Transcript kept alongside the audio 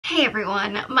Hey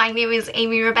everyone, my name is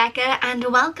Aimee Rebecca and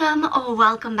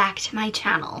welcome back to my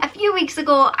channel. A few weeks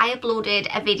ago I uploaded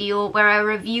a video where I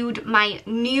reviewed my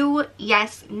new,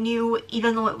 yes new,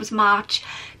 even though it was March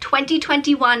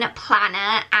 2021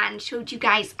 planner and showed you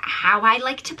guys how I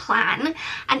like to plan.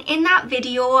 And in that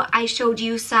video I showed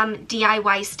you some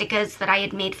DIY stickers that I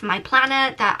had made for my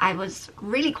planner that I was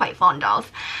really quite fond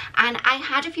of. And I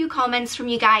had a few comments from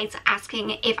you guys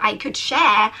asking if I could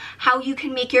share how you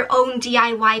can make your own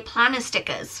DIY planner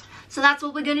stickers. So that's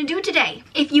what we're going to do today.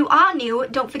 If you are new,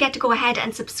 don't forget to go ahead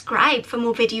and subscribe for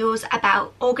more videos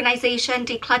about organization,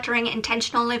 decluttering,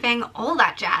 intentional living, all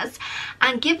that jazz.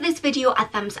 And give this video a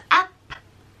thumbs up.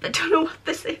 I don't know what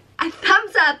this is. A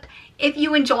thumbs up if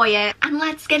you enjoy it. And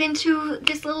let's get into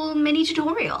this little mini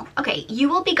tutorial. Okay, you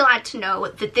will be glad to know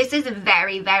that this is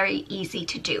very, very easy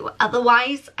to do.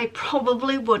 Otherwise, I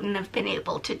probably wouldn't have been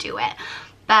able to do it.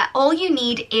 But all you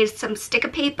need is some sticker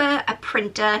paper, a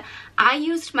printer. I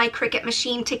used my Cricut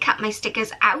machine to cut my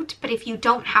stickers out, but if you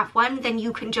don't have one, then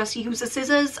you can just use a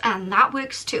scissors and that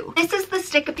works too. This is the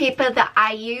sticker paper that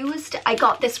I used. I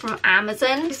got this from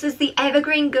Amazon. This is the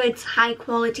Evergreen Goods high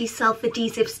quality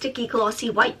self-adhesive sticky glossy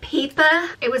white paper.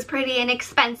 It was pretty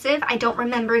inexpensive. I don't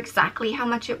remember exactly how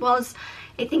much it was.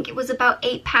 I think it was about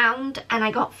 £8 and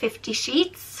I got 50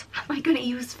 sheets. Am I gonna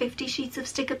use 50 sheets of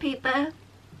sticker paper?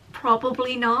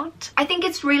 Probably not. I think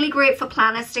it's really great for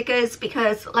planner stickers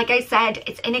because, like I said,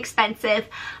 it's inexpensive,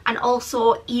 and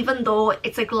also even though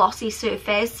it's a glossy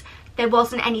surface, there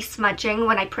wasn't any smudging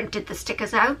when I printed the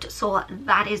stickers out, so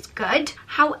that is good.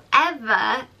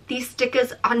 However, these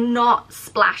stickers are not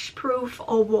splash proof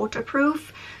or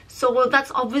waterproof, so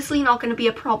that's obviously not going to be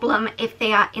a problem if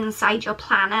they are inside your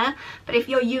planner. But if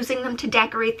you're using them to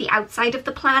decorate the outside of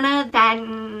the planner,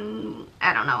 then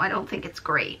I don't know, I don't think it's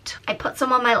great. I put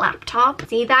some on my laptop.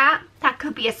 See that? That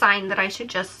could be a sign that I should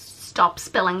just stop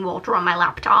spilling water on my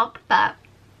laptop, but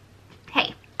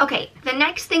hey. Okay, the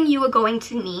next thing you are going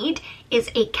to need is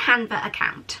a Canva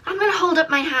account. I'm going to hold up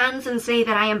my hands and say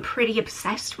that I am pretty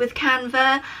obsessed with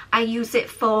Canva. I use it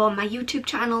for my YouTube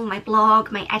channel, my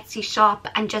blog, my Etsy shop,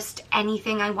 and just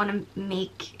anything I want to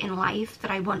make in life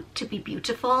that I want to be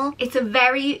beautiful. It's a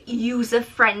very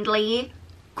user-friendly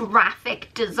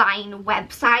graphic design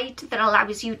website that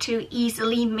allows you to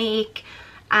easily make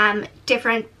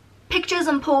different pictures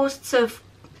and posts of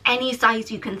any size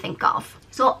you can think of.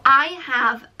 So I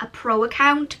have a pro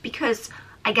account because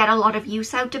I get a lot of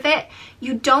use out of it.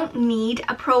 You don't need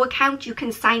a pro account. You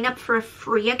can sign up for a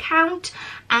free account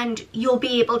and you'll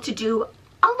be able to do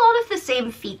a lot of the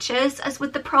same features as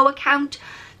with the pro account.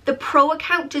 The pro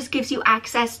account just gives you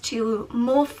access to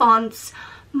more fonts,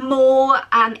 more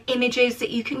images that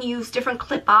you can use, different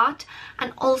clip art,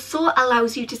 and also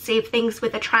allows you to save things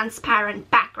with a transparent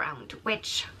background,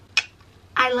 which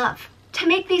I love. To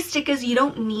make these stickers, you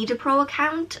don't need a pro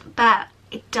account, but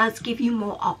it does give you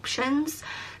more options.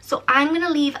 So I'm going to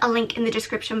leave a link in the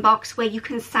description box where you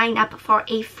can sign up for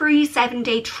a free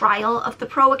 7-day trial of the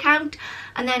pro account.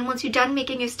 And then once you're done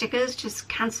making your stickers, just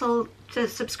cancel the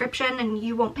subscription and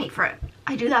you won't pay for it.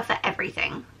 I do that for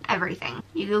everything. Everything.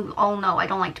 You all know I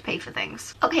don't like to pay for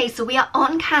things. Okay, so we are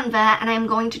on Canva and I'm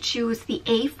going to choose the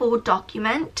A4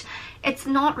 document. It's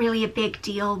not really a big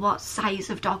deal what size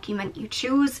of document you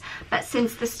choose, but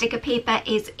since the sticker paper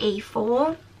is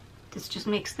A4, this just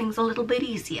makes things a little bit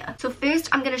easier. So first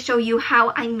I'm going to show you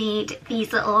how I made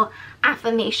these little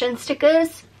affirmation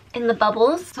stickers in the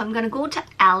bubbles. So I'm going to go to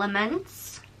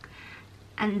Elements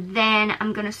and then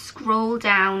I'm going to scroll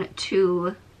down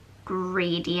to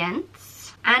Gradients.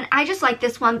 And I just like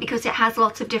this one because it has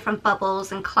lots of different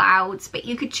bubbles and clouds, but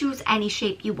you could choose any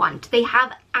shape you want. They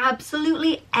have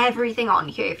absolutely everything on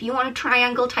here. If you want a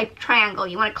triangle, type triangle.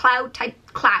 You want a cloud, type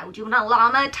cloud. You want a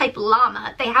llama, type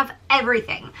llama. They have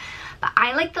everything. But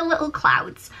I like the little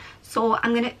clouds. So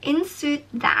I'm going to insert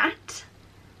that.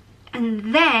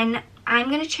 And then I'm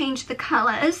going to change the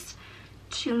colors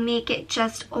to make it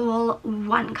just all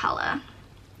one color.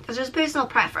 It's just personal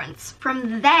preference.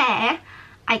 From there,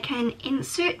 I can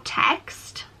insert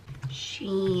text.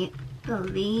 She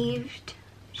believed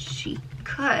she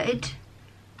could.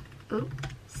 Oops.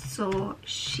 So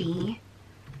she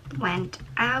went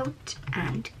out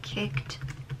and kicked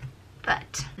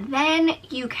butt. Then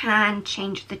you can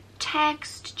change the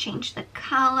text, change the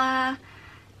color,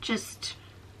 just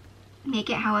make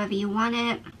it however you want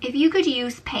it. If you could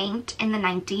use paint in the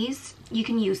 90s, you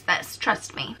can use this,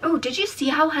 trust me. Oh, did you see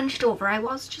how hunched over I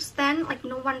was just then? Like,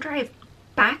 no wonder I have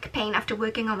back pain after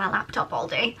working on my laptop all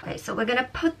day. Okay, so we're gonna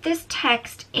put this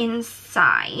text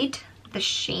inside the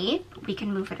shape. We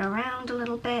can move it around a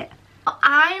little bit. What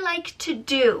I like to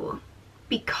do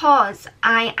because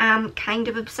I am kind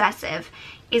of obsessive,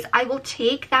 is I will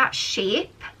take that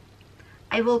shape,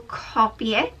 I will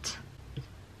copy it,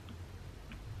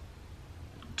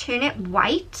 turn it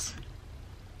white,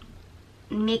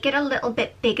 make it a little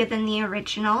bit bigger than the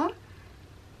original,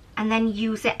 and then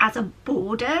use it as a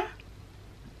border,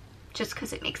 just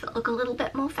because it makes it look a little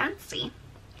bit more fancy.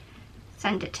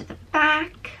 Send it to the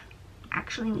back.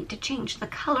 Actually need to change the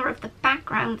color of the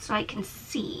background so I can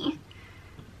see.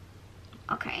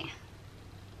 Okay,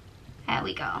 there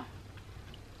we go.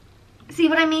 See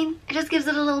what I mean? It just gives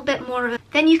it a little bit more of a...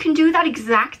 Then you can do that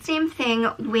exact same thing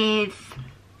with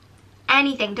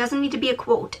anything. Doesn't need to be a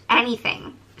quote,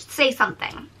 anything. Say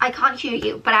something. I can't hear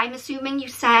you, but I'm assuming you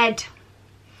said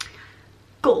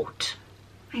goat.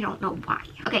 I don't know why.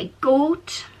 Okay,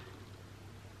 goat.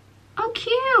 Oh,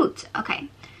 cute. Okay,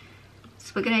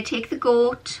 so we're gonna take the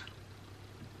goat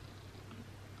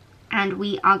and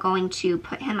we are going to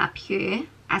put him up here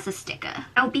as a sticker.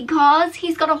 Now, because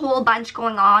he's got a whole bunch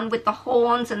going on with the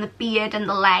horns and the beard and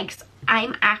the legs,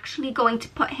 I'm actually going to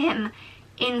put him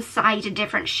inside a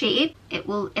different shape.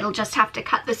 It'll just have to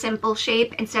cut the simple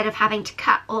shape instead of having to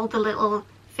cut all the little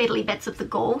fiddly bits of the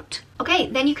goat. Okay,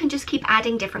 then you can just keep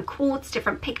adding different quotes,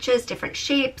 different pictures, different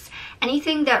shapes,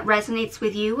 anything that resonates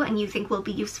with you and you think will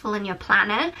be useful in your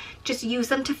planner. Just use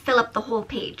them to fill up the whole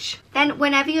page. Then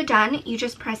whenever you're done, you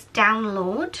just press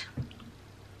download.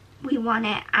 We want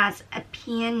it as a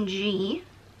PNG,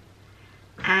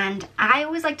 and I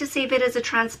always like to save it as a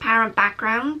transparent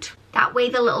background. That way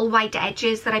the little white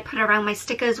edges that I put around my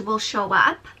stickers will show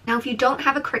up. Now, if you don't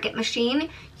have a Cricut machine,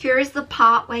 here is the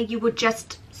part where you would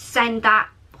just send that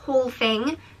whole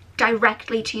thing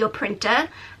directly to your printer,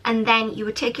 and then you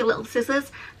would take your little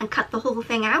scissors and cut the whole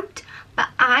thing out. But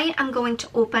I am going to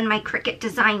open my Cricut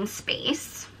design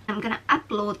space. I'm going to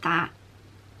upload that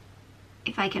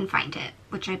if I can find it,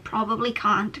 which I probably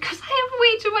can't because I have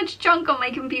way too much junk on my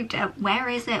computer. Where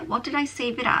is it? What did I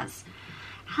save it as?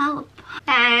 Help.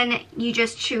 Then you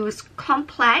just choose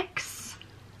complex.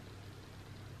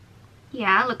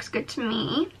 Yeah, looks good to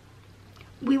me.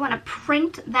 We want to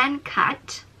print, then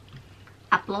cut,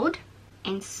 upload,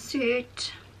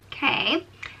 insert. Okay,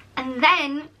 and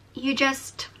then you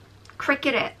just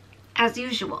Cricut it as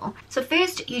usual. So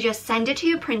first you just send it to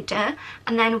your printer,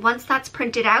 and then once that's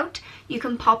printed out, you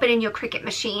can pop it in your Cricut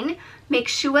machine. Make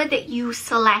sure that you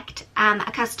select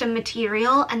a custom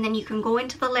material, and then you can go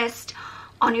into the list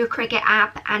on your Cricut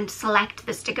app and select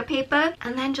the sticker paper,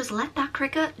 and then just let that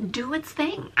Cricut do its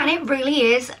thing. And it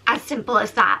really is as simple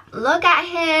as that. Look at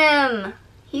him!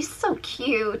 He's so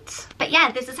cute. But yeah,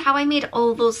 this is how I made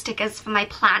all those stickers for my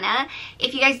planner.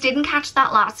 If you guys didn't catch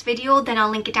that last video, then I'll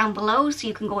link it down below so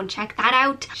you can go and check that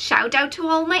out. Shout out to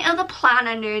all my other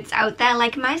planner nerds out there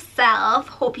like myself.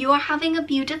 Hope you are having a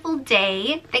beautiful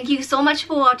day. Thank you so much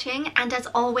for watching, and as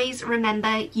always,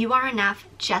 remember, you are enough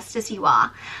just as you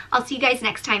are. I'll see you guys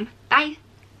next time. Bye.